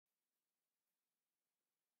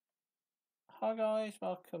Hi guys,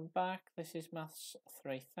 welcome back. This is Maths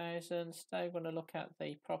 3000. Today we're going to look at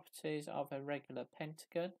the properties of a regular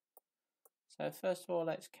pentagon. So first of all,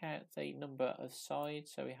 let's count the number of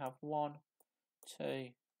sides. So we have 1, 2,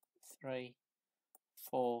 3,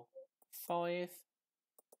 4, 5.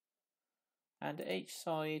 And each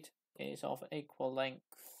side is of equal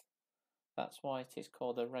length. That's why it is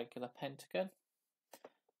called a regular pentagon.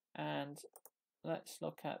 And let's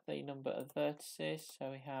look at the number of vertices.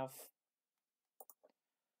 So we have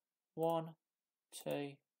 1,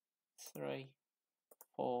 2, 3,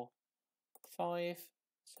 4, 5.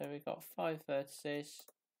 So we've got 5 vertices,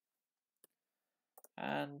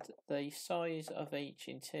 and the size of each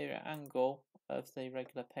interior angle of the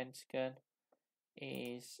regular pentagon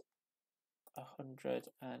is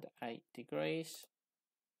 108 degrees.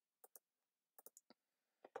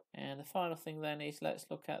 And the final thing then is let's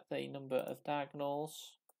look at the number of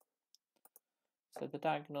diagonals. So the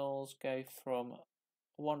diagonals go from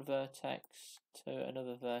one vertex to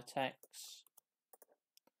another vertex.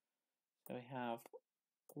 So we have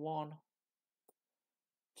 1,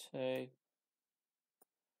 2,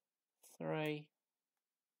 3,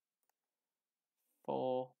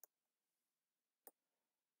 4,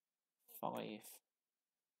 5.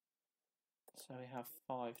 So we have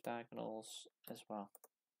 5 diagonals as well.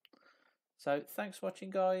 So thanks for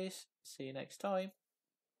watching guys. See you next time.